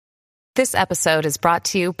This episode is brought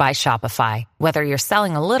to you by Shopify. Whether you're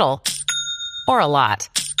selling a little or a lot,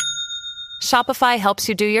 Shopify helps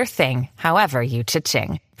you do your thing, however you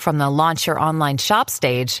cha-ching. From the launch your online shop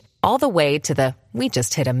stage, all the way to the we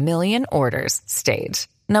just hit 1 million orders stage.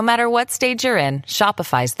 No matter what stage you're in,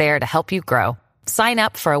 Shopify's there to help you grow. Sign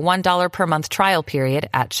up for a $1 per month trial period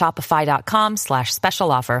at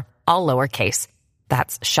shopify.com/special offer, all lowercase.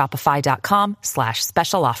 That's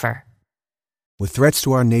shopify.com/special offer. With threats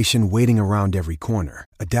to our nation waiting around every corner,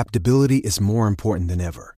 adaptability is more important than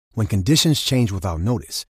ever. When conditions change without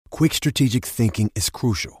notice, quick strategic thinking is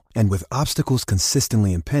crucial. And with obstacles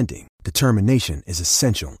consistently impending, determination is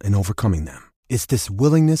essential in overcoming them. It's this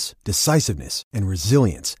willingness, decisiveness, and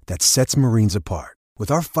resilience that sets Marines apart. With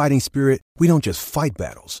our fighting spirit, we don't just fight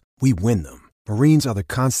battles, we win them. Marines are the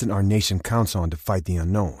constant our nation counts on to fight the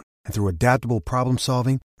unknown. And through adaptable problem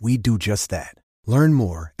solving, we do just that. Learn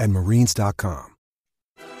more at marines.com.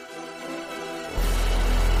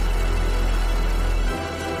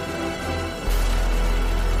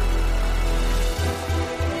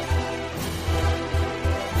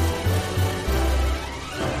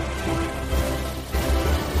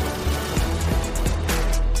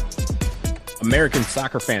 American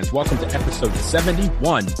soccer fans, welcome to episode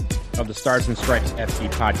 71 of the Stars and Stripes FC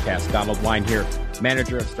podcast. Donald Wine here,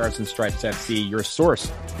 manager of Stars and Stripes FC, your source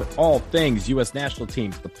for all things U.S. national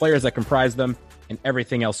teams, the players that comprise them, and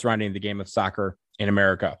everything else surrounding the game of soccer in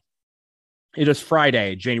America. It is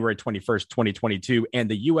Friday, January 21st, 2022, and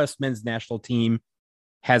the U.S. men's national team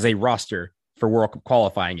has a roster for World Cup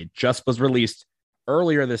qualifying. It just was released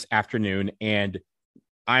earlier this afternoon, and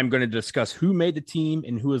I'm going to discuss who made the team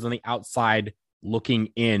and who is on the outside looking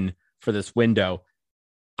in for this window.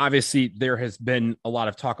 Obviously, there has been a lot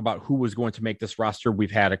of talk about who was going to make this roster.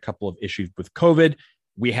 We've had a couple of issues with COVID.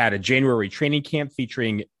 We had a January training camp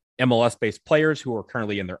featuring MLS-based players who are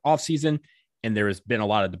currently in their offseason, and there has been a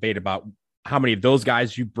lot of debate about how many of those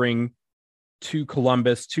guys you bring to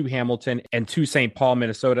Columbus, to Hamilton, and to St. Paul,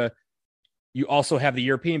 Minnesota. You also have the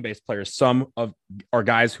European-based players. Some of are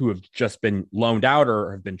guys who have just been loaned out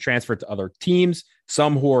or have been transferred to other teams.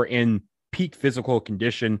 Some who are in peak physical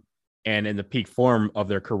condition and in the peak form of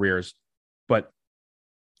their careers. But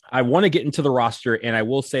I want to get into the roster, and I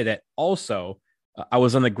will say that also I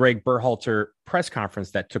was on the Greg Berhalter press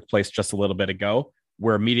conference that took place just a little bit ago,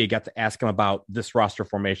 where media got to ask him about this roster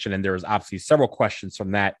formation, and there was obviously several questions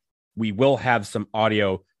from that. We will have some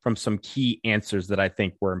audio from some key answers that I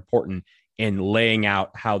think were important in laying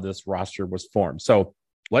out how this roster was formed. So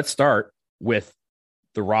let's start with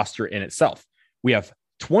the roster in itself. We have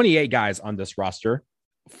 28 guys on this roster,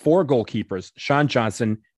 4 goalkeepers, Sean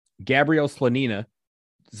Johnson, Gabriel Slonina,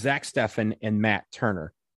 Zach Steffen, and Matt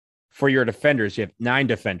Turner. For your defenders, you have 9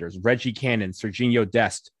 defenders, Reggie Cannon, Serginho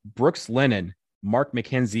Dest, Brooks Lennon, Mark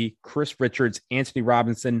McKenzie, Chris Richards, Anthony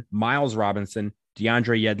Robinson, Miles Robinson,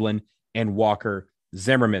 DeAndre Yedlin, and Walker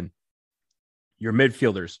Zimmerman. Your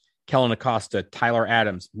midfielders, Kellen Acosta, Tyler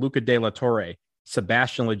Adams, Luca De La Torre,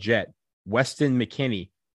 Sebastian Lletget, Weston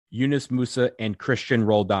McKinney, Yunus Musa, and Christian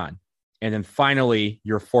Roldan. And then finally,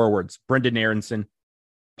 your forwards, Brendan Aronson,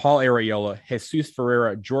 Paul Areola, Jesus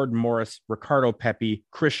Ferreira, Jordan Morris, Ricardo Pepi,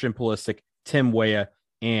 Christian Pulisic, Tim Weah,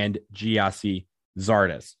 and Giassi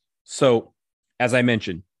Zardes. So, as I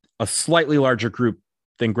mentioned, a slightly larger group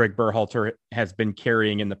than Greg Berhalter has been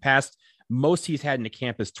carrying in the past. Most he's had in the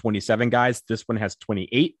camp is 27 guys. This one has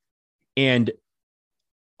 28. And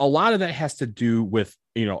a lot of that has to do with,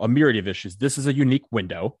 a myriad of issues. This is a unique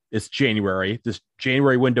window. It's January. This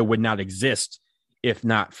January window would not exist if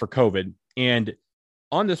not for COVID. And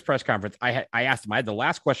on this press conference, I asked him, I had the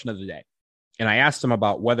last question of the day, and I asked him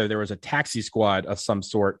about whether there was a taxi squad of some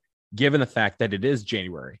sort, given the fact that it is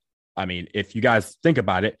January. I mean, if you guys think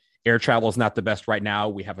about it, air travel is not the best right now.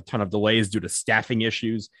 We have a ton of delays due to staffing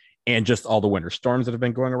issues and just all the winter storms that have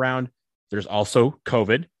been going around. There's also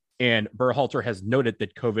COVID. And Berhalter has noted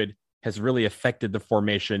that COVID has really affected the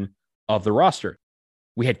formation of the roster.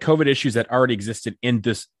 We had COVID issues that already existed in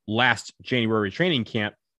this last January training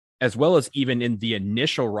camp, as well as even in the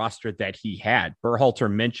initial roster that he had.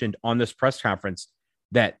 Berhalter mentioned on this press conference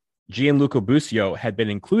that Gianluca Busio had been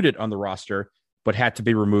included on the roster, but had to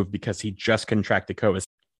be removed because he just contracted COVID.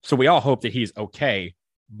 So we all hope that he's okay,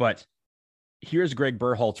 but here's Greg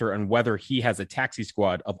Berhalter on whether he has a taxi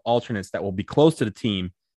squad of alternates that will be close to the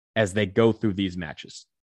team as they go through these matches.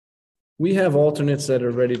 We have alternates that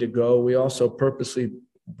are ready to go. We also purposely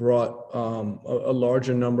brought a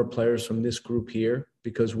larger number of players from this group here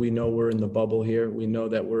because we know we're in the bubble here. We know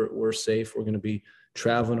that we're safe. We're going to be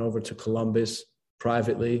traveling over to Columbus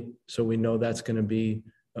privately, so we know that's going to be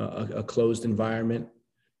a closed environment.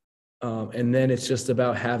 And then it's just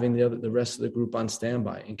about having the rest of the group on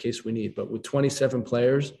standby in case we need. But with 27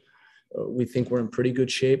 players, we think we're in pretty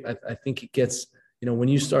good shape. I think it gets, when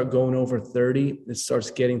you start going over 30, it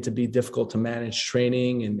starts getting to be difficult to manage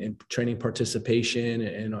training and training participation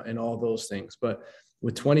and all those things. But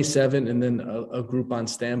with 27 and then a group on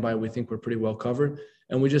standby, we think we're pretty well covered.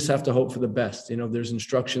 And we just have to hope for the best. There's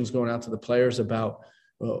instructions going out to the players about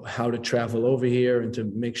how to travel over here and to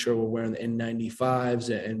make sure we're wearing the N95s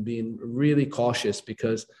and being really cautious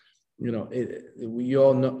because, we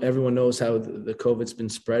all know, everyone knows how the COVID's been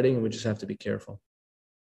spreading, and we just have to be careful.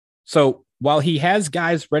 So while he has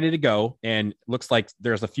guys ready to go, and looks like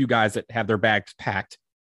there's a few guys that have their bags packed,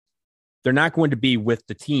 they're not going to be with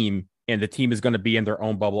the team, and the team is going to be in their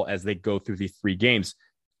own bubble as they go through these 3 games.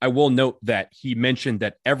 I will note that he mentioned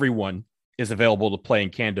that everyone is available to play in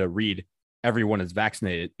Canada. Read, everyone is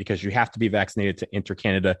vaccinated because you have to be vaccinated to enter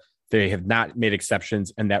Canada. They have not made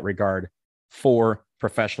exceptions in that regard for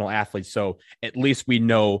professional athletes. So at least we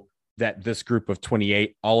know that this group of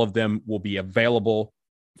 28, all of them will be available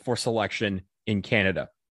for selection in Canada.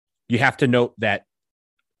 You have to note that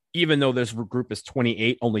even though this group is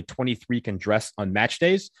 28, only 23 can dress on match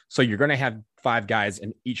days. So you're going to have 5 guys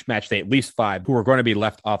in each match day, at least 5, who are going to be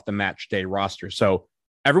left off the match day roster. So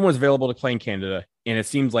everyone's available to play in Canada. And it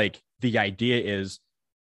seems like the idea is,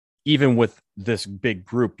 even with this big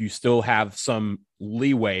group, you still have some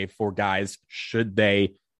leeway for guys should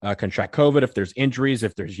they contract COVID, if there's injuries,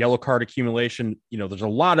 if there's yellow card accumulation. There's a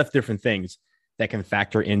lot of different things that can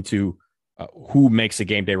factor into who makes a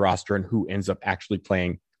game day roster and who ends up actually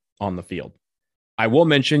playing on the field. I will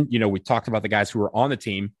mention, we talked about the guys who are on the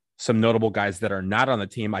team, some notable guys that are not on the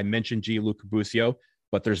team. I mentioned Gianluca Busio,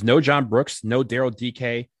 but there's no John Brooks, no Daryl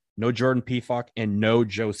DK, no Jordan Pefok, and no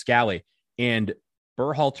Joe Scally. And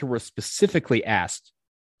Berhalter was specifically asked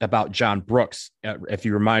about John Brooks. If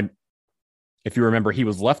you remember, he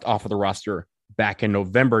was left off of the roster back in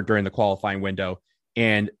November during the qualifying window.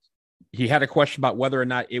 And he had a question about whether or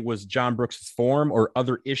not it was John Brooks' form or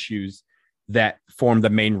other issues that formed the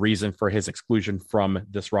main reason for his exclusion from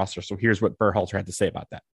this roster. So here's what Berhalter had to say about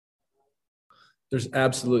that. There's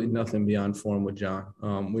absolutely nothing beyond form with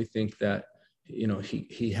John. We think that,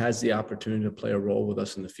 he has the opportunity to play a role with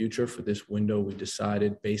us in the future. For this window, we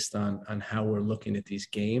decided based on how we're looking at these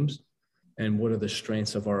games and what are the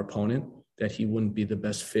strengths of our opponent, that he wouldn't be the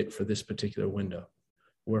best fit for this particular window.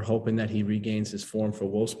 We're hoping that he regains his form for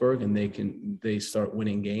Wolfsburg and they start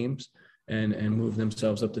winning games and move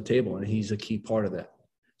themselves up the table. And he's a key part of that.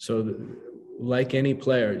 So like any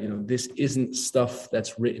player, this isn't stuff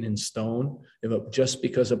that's written in stone. Just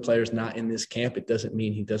because a player's not in this camp, it doesn't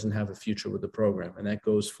mean he doesn't have a future with the program. And that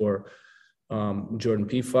goes for Jordan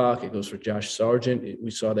Pefok. It goes for Josh Sargent.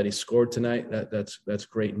 We saw that he scored tonight. That's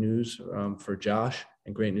great news for Josh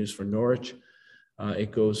and great news for Norwich.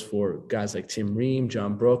 It goes for guys like Tim Ream,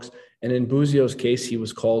 John Brooks. And in Buzio's case, he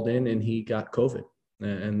was called in and he got COVID.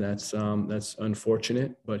 And that's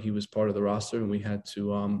unfortunate, but he was part of the roster and we had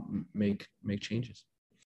to make changes.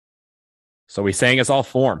 So he's saying it's all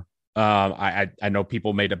form. I know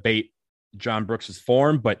people may debate John Brooks's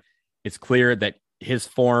form, but it's clear that his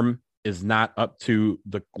form is not up to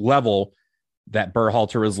the level that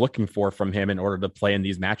Berhalter is looking for from him in order to play in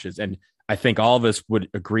these matches. And I think all of us would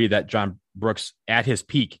agree that John Brooks at his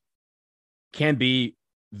peak can be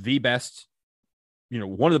the best,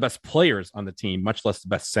 one of the best players on the team, much less the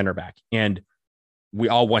best center back. And we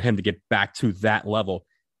all want him to get back to that level.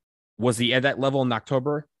 Was he at that level in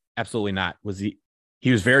October? Absolutely not.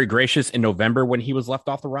 He was very gracious in November when he was left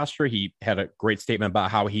off the roster. He had a great statement about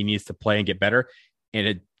how he needs to play and get better. And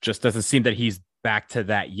it just doesn't seem that he's back to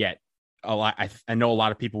that yet. I know a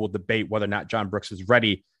lot of people will debate whether or not John Brooks is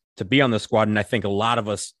ready to be on the squad. And I think a lot of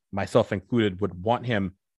us, myself included, would want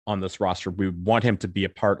him on this roster. We want him to be a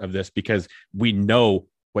part of this because we know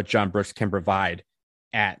what John Brooks can provide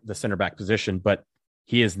at the center back position, but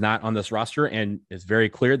he is not on this roster, and it's very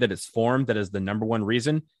clear that it's form that is the number one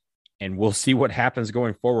reason. And we'll see what happens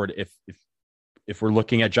going forward. If we're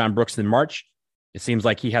looking at John Brooks in March, it seems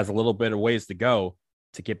like he has a little bit of ways to go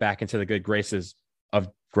to get back into the good graces of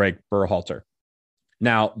Greg Berhalter.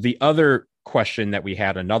 Now, the other question that we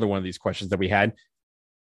had, another one of these questions that we had,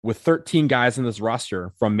 with 13 guys in this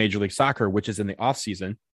roster from Major League Soccer, which is in the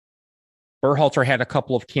offseason, Berhalter had a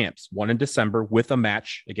couple of camps, one in December with a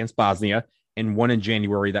match against Bosnia, and one in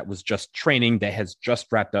January that was just training that has just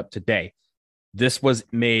wrapped up today. This was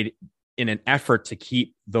made in an effort to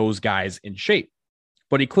keep those guys in shape.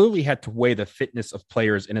 But he clearly had to weigh the fitness of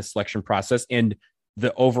players in his selection process and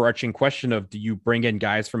the overarching question of, do you bring in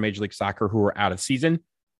guys from Major League Soccer who are out of season,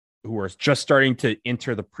 who are just starting to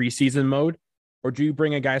enter the preseason mode, Or do you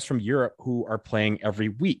bring in guys from Europe who are playing every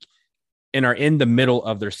week and are in the middle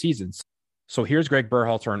of their seasons? So here's Greg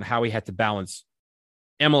Berhalter on how he had to balance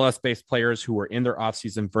MLS-based players who were in their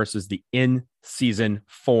offseason versus the in-season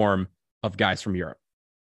form of guys from Europe.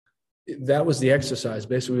 That was the exercise.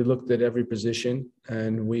 Basically, we looked at every position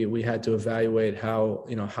and we had to evaluate how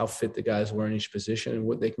fit the guys were in each position and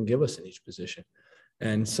what they can give us in each position.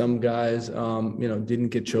 And some guys, didn't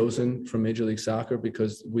get chosen from Major League Soccer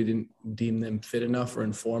because we didn't deem them fit enough or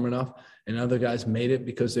inform enough. And other guys made it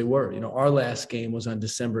because they were. Our last game was on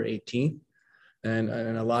December 18th. And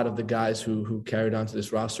a lot of the guys who carried on to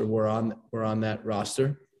this roster were on that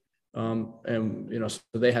roster. So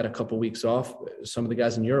they had a couple weeks off. Some of the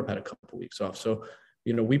guys in Europe had a couple weeks off. So,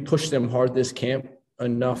 we pushed them hard this camp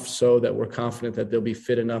enough so that we're confident that they'll be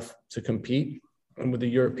fit enough to compete. And with the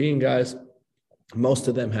European guys, most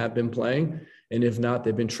of them have been playing. And if not,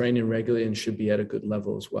 they've been training regularly and should be at a good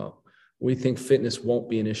level as well. We think fitness won't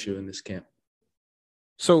be an issue in this camp.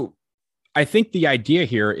 So I think the idea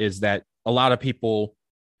here is that a lot of people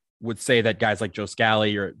would say that guys like Joe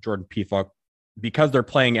Scally or Jordan Pefok, because they're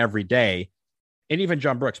playing every day, and even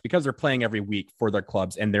John Brooks, because they're playing every week for their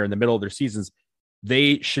clubs and they're in the middle of their seasons,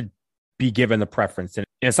 they should be given the preference. And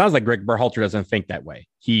it sounds like Greg Berhalter doesn't think that way.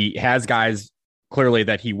 He has guys clearly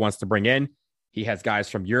that he wants to bring in. He has guys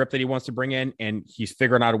from Europe that he wants to bring in, and he's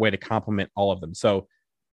figuring out a way to complement all of them. So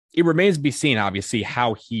it remains to be seen, obviously,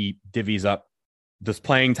 how he divvies up this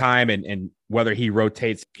playing time and whether he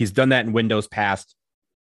rotates. He's done that in windows past.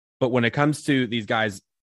 But when it comes to these guys,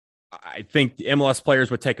 I think the MLS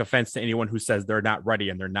players would take offense to anyone who says they're not ready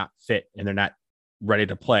and they're not fit and they're not ready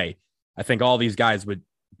to play. I think all these guys would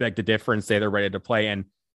beg to differ and say they're ready to play. And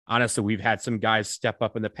honestly, we've had some guys step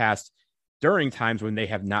up in the past during times when they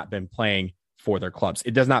have not been playing for their clubs.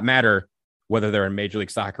 It does not matter whether they're in Major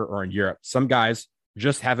League Soccer or in Europe. Some guys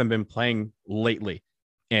just haven't been playing lately.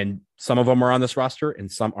 And some of them are on this roster and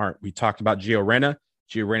some aren't. We talked about Gio Reyna.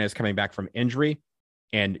 Gio Reyna is coming back from injury.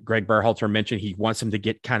 And Greg Berhalter mentioned he wants him to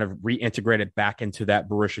get kind of reintegrated back into that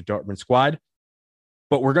Borussia Dortmund squad.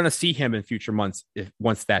 But we're going to see him in future months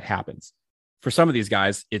once that happens. For some of these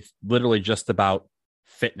guys, it's literally just about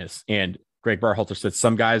fitness. And Greg Berhalter said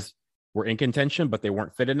some guys were in contention, but they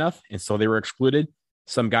weren't fit enough. And so they were excluded.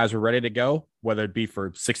 Some guys were ready to go, whether it be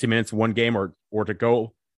for 60 minutes, one game, or to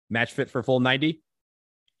go match fit for full 90.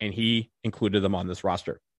 And he included them on this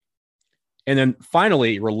roster. And then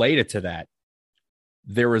finally, related to that,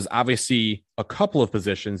 there was obviously a couple of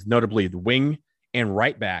positions, notably the wing and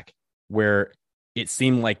right back, where it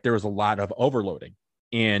seemed like there was a lot of overloading.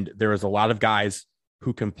 And there was a lot of guys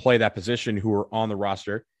who can play that position who are on the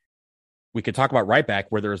roster. We could talk about right back,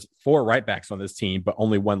 where there's 4 right backs on this team, but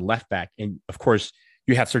only 1 left back. And of course,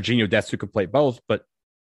 you have Serginho Dest who could play both, but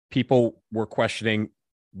people were questioning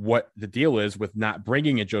what the deal is with not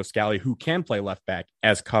bringing in Joe Scally, who can play left back,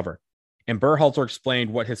 as cover. And Berhalter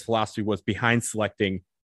explained what his philosophy was behind selecting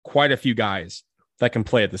quite a few guys that can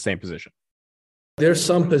play at the same position. There's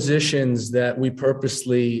some positions that we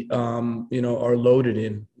purposely, are loaded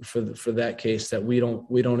in for that case, that we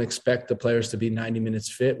don't expect the players to be 90 minutes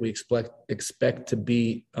fit. We expect to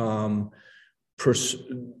be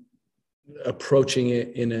approaching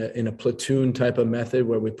it in a platoon type of method,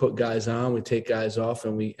 where we put guys on, we take guys off,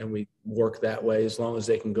 and we work that way. As long as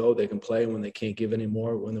they can go, they can play. When they can't give any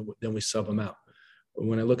more, then we sub them out.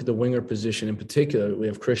 When I look at the winger position in particular, we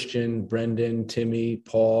have Christian, Brendan, Timmy,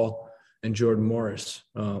 Paul, and Jordan Morris,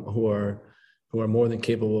 who are more than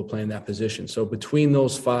capable of playing that position. So between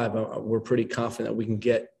those 5, we're pretty confident that we can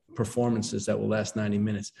get performances that will last 90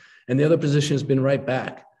 minutes. And the other position has been right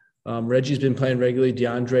back. Reggie's been playing regularly.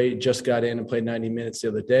 DeAndre just got in and played 90 minutes the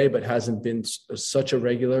other day, but hasn't been such a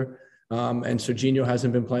regular. And Serginho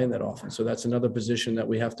hasn't been playing that often. So that's another position that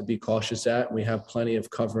we have to be cautious at. We have plenty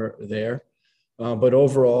of cover there. But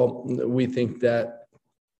overall, we think that,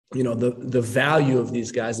 the value of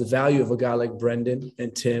these guys, the value of a guy like Brendan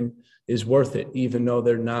and Tim is worth it, even though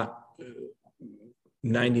they're not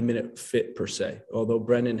 90-minute fit per se, although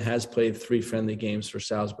Brendan has played 3 friendly games for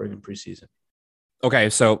Salzburg in preseason. Okay,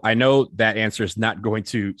 so I know that answer is not going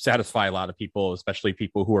to satisfy a lot of people, especially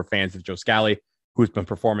people who are fans of Joe Scally, who's been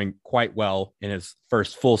performing quite well in his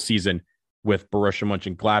first full season with Borussia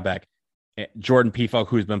Mönchengladbach. Jordan Pefok,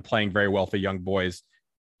 who's been playing very well for young boys.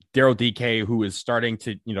 Daryl DK, who is starting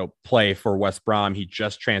to, play for West Brom. He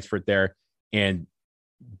just transferred there. And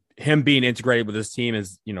him being integrated with his team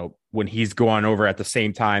is, when he's going over at the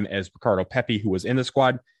same time as Ricardo Pepi, who was in the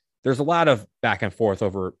squad, there's a lot of back and forth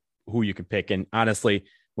over who you can pick. And honestly,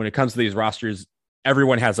 when it comes to these rosters,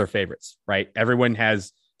 everyone has their favorites, right? Everyone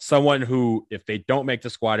has someone who, if they don't make the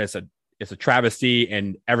squad, it's a travesty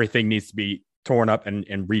and everything needs to be torn up and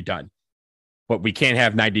redone. But we can't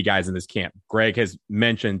have 90 guys in this camp. Greg has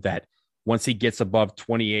mentioned that once he gets above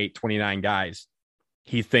 28, 29 guys,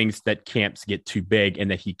 he thinks that camps get too big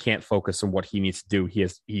and that he can't focus on what he needs to do.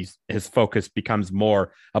 His focus becomes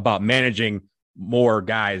more about managing more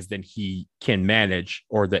guys than he can manage,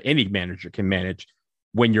 or that any manager can manage,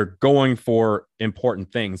 when you're going for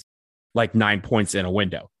important things like 9 points in a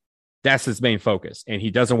window. That's his main focus. And he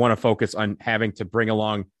doesn't want to focus on having to bring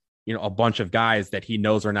along, a bunch of guys that he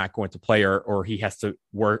knows are not going to play, or he has to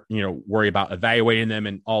worry about evaluating them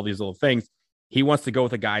and all these little things. He wants to go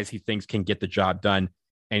with the guys he thinks can get the job done.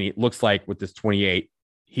 And it looks like with this 28,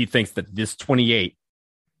 he thinks that this 28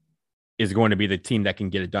 is going to be the team that can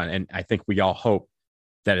get it done. And I think we all hope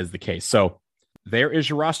that is the case. So there is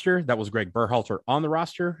your roster. That was Greg Berhalter on the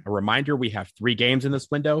roster. A reminder, we have 3 games in this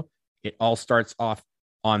window. It all starts off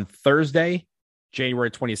on Thursday,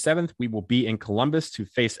 January 27th. We will be in Columbus to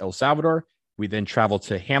face El Salvador. We then travel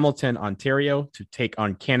to Hamilton, Ontario to take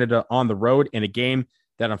on Canada on the road in a game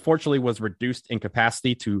that unfortunately was reduced in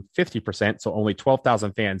capacity to 50%. So only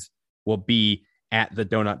 12,000 fans will be at the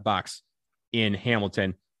Donut Box in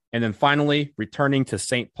Hamilton. And then finally, returning to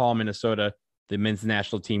St. Paul, Minnesota, the men's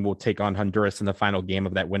national team will take on Honduras in the final game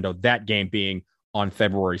of that window, that game being on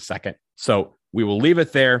February 2nd. So we will leave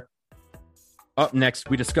it there. Up next,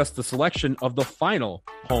 we discuss the selection of the final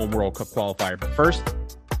home World Cup qualifier. But first,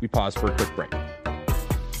 we pause for a quick break.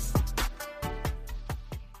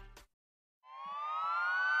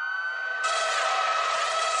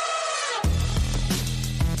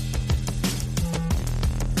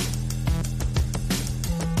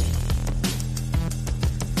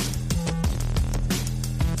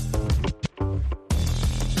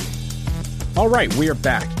 All right, we are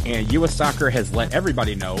back, and U.S. Soccer has let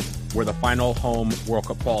everybody know where the final home World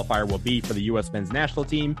Cup qualifier will be for the U.S. men's national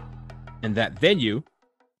team, and that venue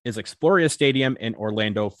is Exploria Stadium in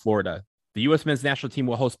Orlando, Florida. The U.S. men's national team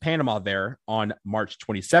will host Panama there on March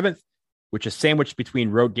 27th, which is sandwiched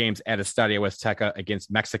between road games at Estadio Azteca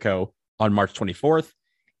against Mexico on March 24th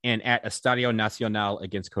and at Estadio Nacional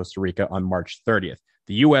against Costa Rica on March 30th.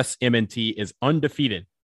 The U.S. MNT is undefeated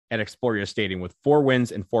at Exploria Stadium with 4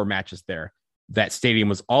 wins and 4 matches there. That stadium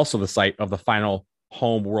was also the site of the final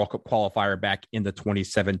home World Cup qualifier back in the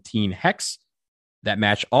 2017 Hex. That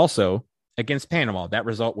match also against Panama. That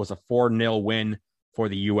result was a 4-0 win for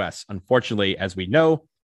the U.S. Unfortunately, as we know,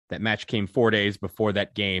 that match came 4 days before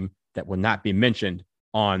that game that will not be mentioned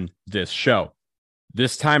on this show.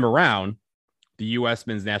 This time around, the U.S.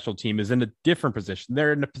 men's national team is in a different position.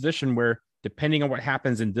 They're in a position where, depending on what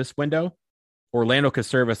happens in this window, Orlando could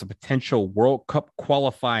serve as a potential World Cup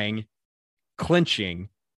qualifying clinching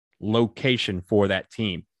location for that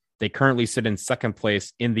team. They currently sit in second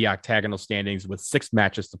place in the octagonal standings with 6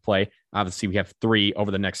 matches to play. Obviously, we have 3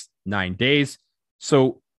 over the next 9 days.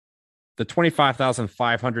 So the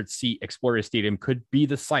 25,500 seat Exploria Stadium could be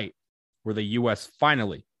the site where the U.S.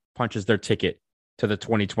 finally punches their ticket to the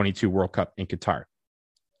 2022 World Cup in Qatar.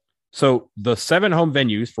 So the 7 home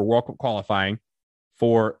venues for World Cup qualifying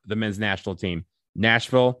for the men's national team,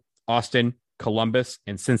 Nashville, Austin, Columbus,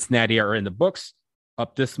 and Cincinnati are in the books.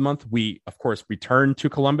 Up this month, we, of course, return to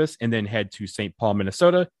Columbus and then head to St. Paul,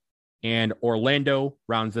 Minnesota, and Orlando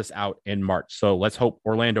rounds us out in March. So let's hope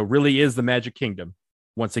Orlando really is the Magic Kingdom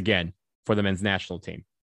once again for the men's national team.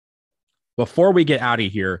 Before we get out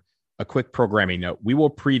of here, a quick programming note. We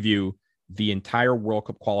will preview the entire World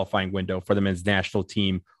Cup qualifying window for the men's national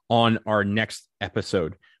team on our next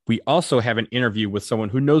episode. We also have an interview with someone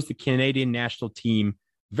who knows the Canadian national team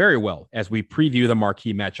very well as we preview the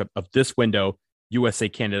marquee matchup of this window, USA,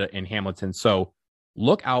 Canada, and Hamilton. So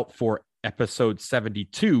look out for episode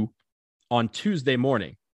 72 on Tuesday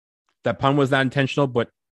morning. That pun was not intentional,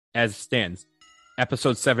 but as stands,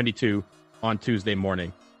 episode 72 on Tuesday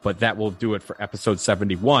morning. But that will do it for episode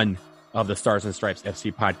 71 of the Stars and Stripes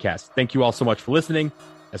FC podcast. Thank you all so much for listening.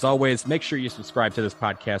 As always, make sure you subscribe to this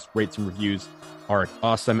podcast. Rates and reviews are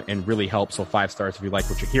awesome and really help. So 5 stars if you like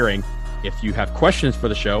what you're hearing. If you have questions for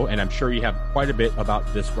the show, and I'm sure you have quite a bit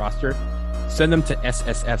about this roster, send them to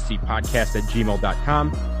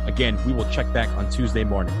ssfcpodcast@gmail.com. Again, we will check back on Tuesday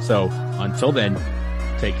morning. So until then,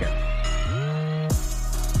 take care.